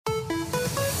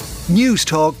News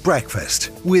Talk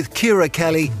Breakfast with Ciara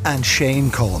Kelly and Shane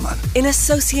Coleman. In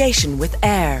association with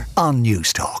AIR on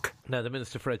News Talk. Now, the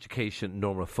Minister for Education,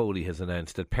 Norma Foley, has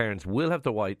announced that parents will have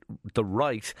the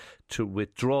right to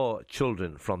withdraw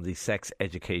children from the sex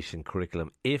education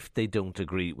curriculum if they don't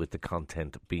agree with the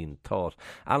content being taught.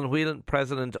 Alan Whelan,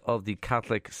 President of the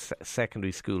Catholic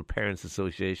Secondary School Parents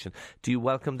Association, do you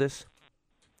welcome this?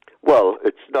 Well,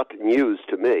 it's not news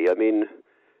to me. I mean,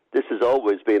 this has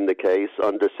always been the case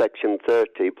under Section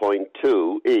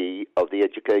 30.2E of the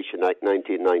Education Act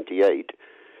 1998.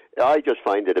 I just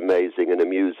find it amazing and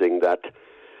amusing that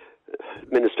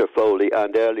Minister Foley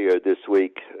and earlier this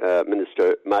week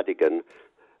Minister Madigan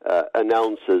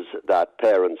announces that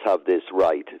parents have this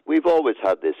right. We've always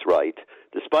had this right,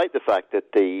 despite the fact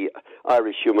that the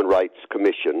Irish Human Rights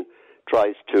Commission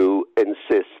tries to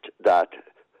insist that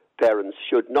parents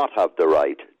should not have the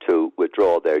right to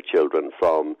withdraw their children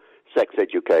from sex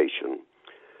education.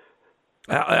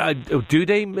 Do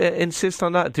they insist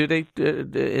on that? Do they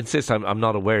insist? I'm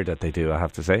not aware that they do, I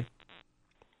have to say.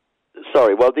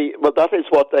 Sorry, well, that is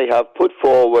what they have put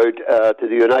forward to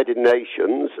the United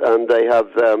Nations, and they have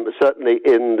certainly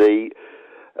in the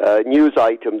news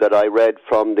item that I read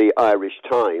from the Irish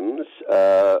Times,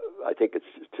 I think it's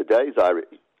today's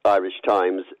Irish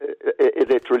Times, it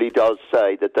literally does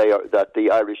say that the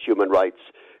Irish Human Rights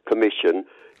Commission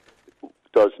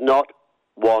does not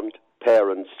want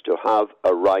parents to have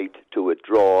a right to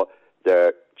withdraw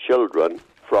their children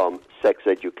from sex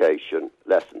education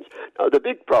lessons. Now, the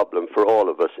big problem for all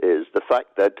of us is the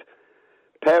fact that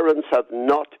parents have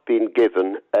not been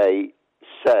given a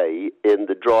say in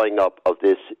the drawing up of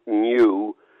this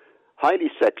new, highly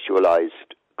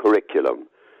sexualized curriculum.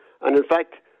 And in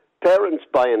fact, parents,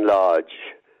 by and large,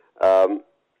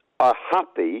 are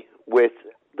happy with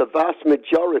the vast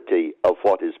majority of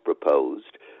what is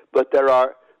proposed, but there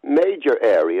are major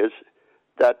areas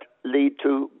that lead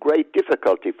to great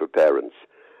difficulty for parents.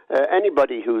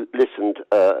 Anybody who listened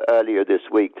earlier this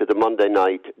week to the Monday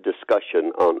night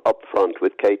discussion on Upfront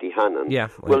with Katie Hannon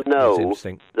will know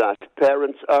that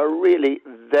parents are really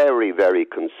very, very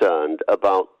concerned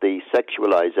about the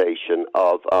sexualization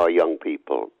of our young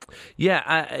people.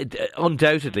 Yeah,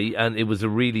 undoubtedly, and it was a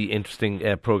really interesting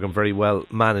programme, very well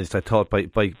managed, I thought,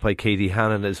 by Katie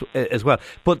Hannon as well.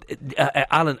 But,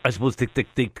 Alan, I suppose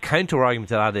the counter-argument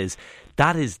to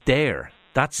that is there.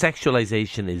 That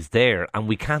sexualisation is there, and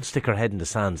we can't stick our head in the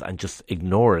sands and just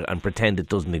ignore it and pretend it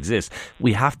doesn't exist.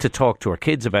 We have to talk to our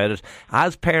kids about it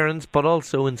as parents, but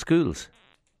also in schools.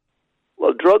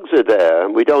 Well, drugs are there,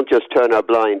 and we don't just turn our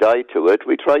blind eye to it.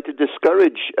 We try to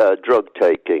discourage drug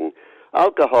taking.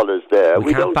 Alcohol is there.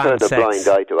 We don't turn a blind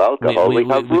eye to alcohol. We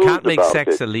have rules can't make about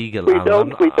sex it. illegal. I'm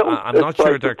not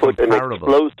sure they're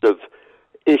comparable. An explosive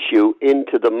issue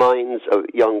into the minds of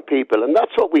young people, and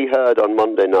that's what we heard on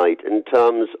Monday night in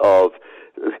terms of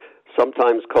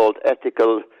sometimes called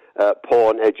ethical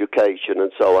porn education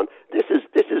and so on. This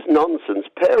is nonsense.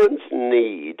 Parents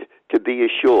need to be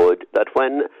assured that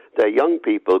when their young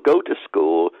people go to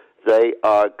school, they're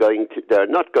not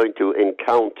going to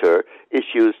encounter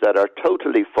issues that are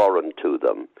totally foreign to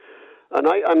them. And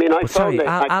I found that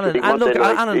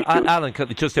actually Alan,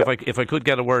 just if I could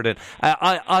get a word in,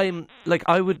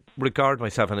 I would regard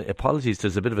myself, and apologies,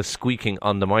 there's a bit of a squeaking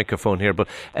on the microphone here, but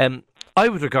I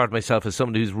would regard myself as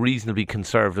somebody who's reasonably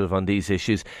conservative on these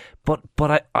issues. But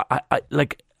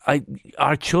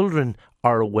our children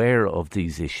are aware of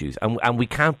these issues, and we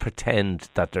can't pretend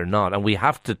that they're not, and we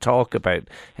have to talk about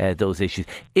those issues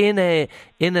in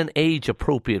an age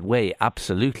appropriate way,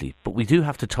 absolutely. But we do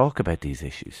have to talk about these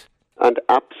issues. And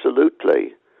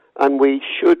absolutely. And we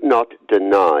should not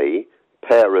deny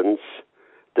parents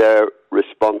their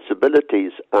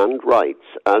responsibilities and rights,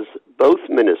 as both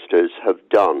ministers have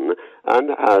done, and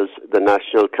as the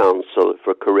National Council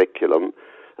for Curriculum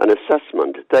and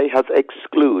Assessment. They have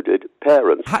excluded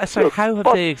parents. How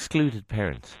have they excluded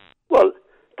parents? Well,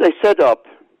 they set up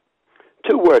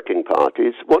two working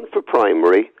parties, one for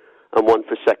primary and one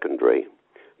for secondary.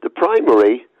 The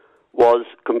primary was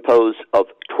composed of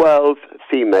 12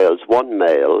 females, 1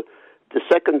 male, the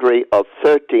secondary of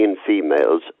 13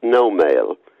 females, no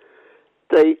male.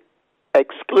 They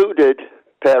excluded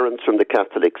parents from the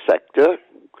Catholic sector.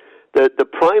 The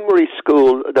primary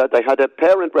school, that they had a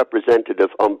parent representative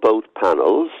on both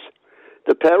panels.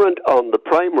 The parent on the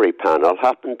primary panel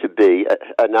happened to be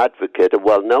an advocate, a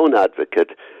well-known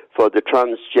advocate for the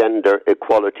Transgender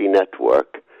Equality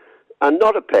Network, and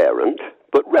not a parent,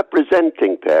 but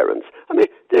representing parents. I mean,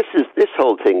 this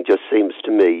whole thing just seems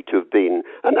to me to have been,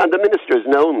 and the minister has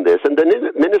known this, and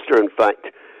the minister, in fact,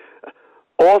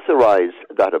 authorized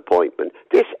that appointment.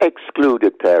 This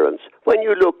excluded parents. when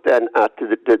you look then at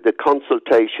the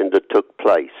consultation that took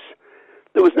place,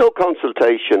 there was no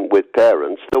consultation with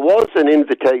parents. There was an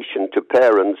invitation to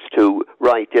parents to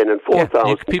write in, and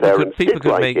 4,000 parents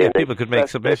people could make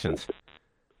submissions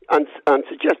and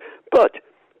suggest. But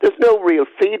there's no real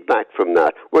feedback from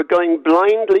that. We're going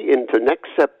blindly into next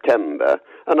September,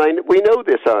 and we know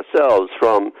this ourselves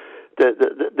from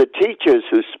the teachers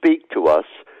who speak to us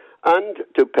and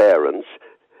to parents.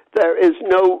 There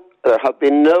have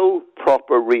been no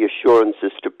proper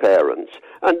reassurances to parents.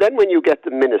 And then when you get the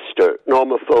Minister,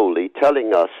 Norma Foley,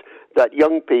 telling us that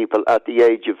young people at the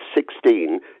age of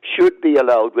 16 should be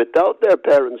allowed, without their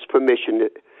parents' permission,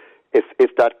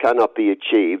 if that cannot be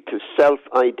achieved, to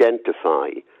self-identify.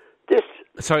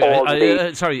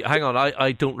 Sorry, hang on.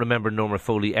 I don't remember Norma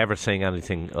Foley ever saying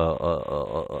anything.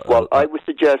 Well, I would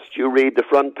suggest you read the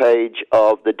front page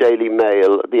of the Daily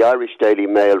Mail, the Irish Daily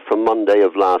Mail from Monday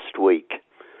of last week.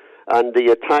 And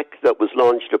the attack that was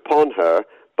launched upon her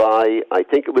by, I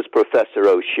think it was Professor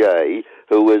O'Shea,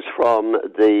 who was from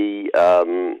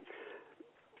the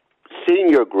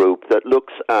senior group that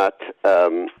looks at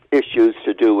issues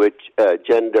to do with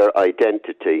gender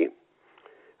identity.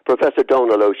 Professor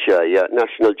Donal O'Shea,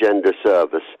 National Gender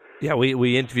Service. Yeah,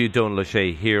 we interviewed Donal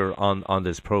O'Shea here on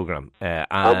this programme.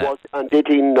 And did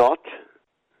he not?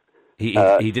 He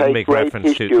didn't make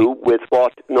reference to issue with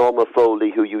what Norma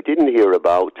Foley, who you didn't hear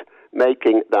about,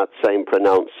 making that same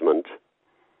pronouncement.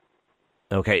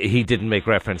 Okay, he didn't make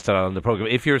reference to that on the programme.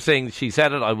 If you're saying she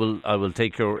said it, I will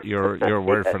take your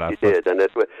word for that. She did, and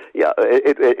it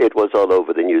was all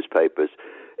over the newspapers.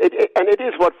 And it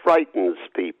is what frightens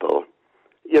people.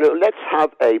 You know, let's have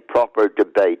a proper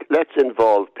debate. Let's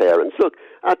involve parents. Look,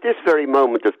 at this very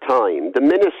moment of time, the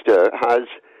Minister has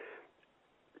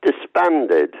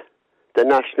disbanded the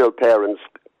National Parents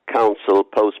Council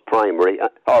post-primary,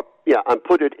 and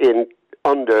put it in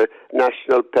under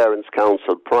National Parents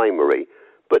Council primary.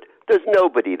 But there's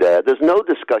nobody there. There's no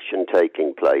discussion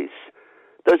taking place.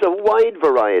 There's a wide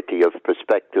variety of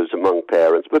perspectives among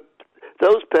parents, but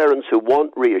those parents who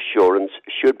want reassurance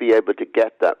should be able to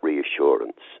get that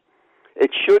reassurance.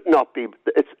 It should not be,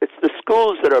 it's the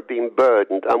schools that are being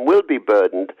burdened and will be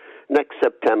burdened next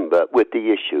September with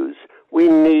the issues. We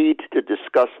need to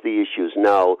discuss the issues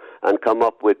now and come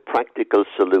up with practical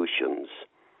solutions.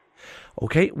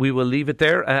 Okay, we will leave it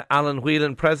there. Alan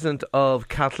Whelan, President of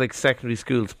Catholic Secondary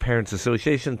Schools Parents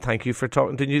Association, thank you for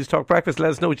talking to News Talk Breakfast.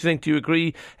 Let us know what you think. Do you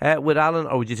agree with Alan,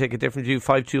 or would you take a different view?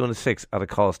 52106 at a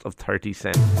cost of 30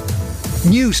 cents.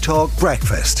 News Talk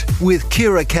Breakfast with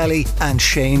Ciara Kelly and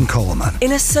Shane Coleman.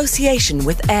 In association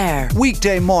with AIR.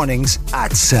 Weekday mornings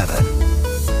at 7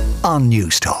 on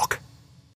News Talk.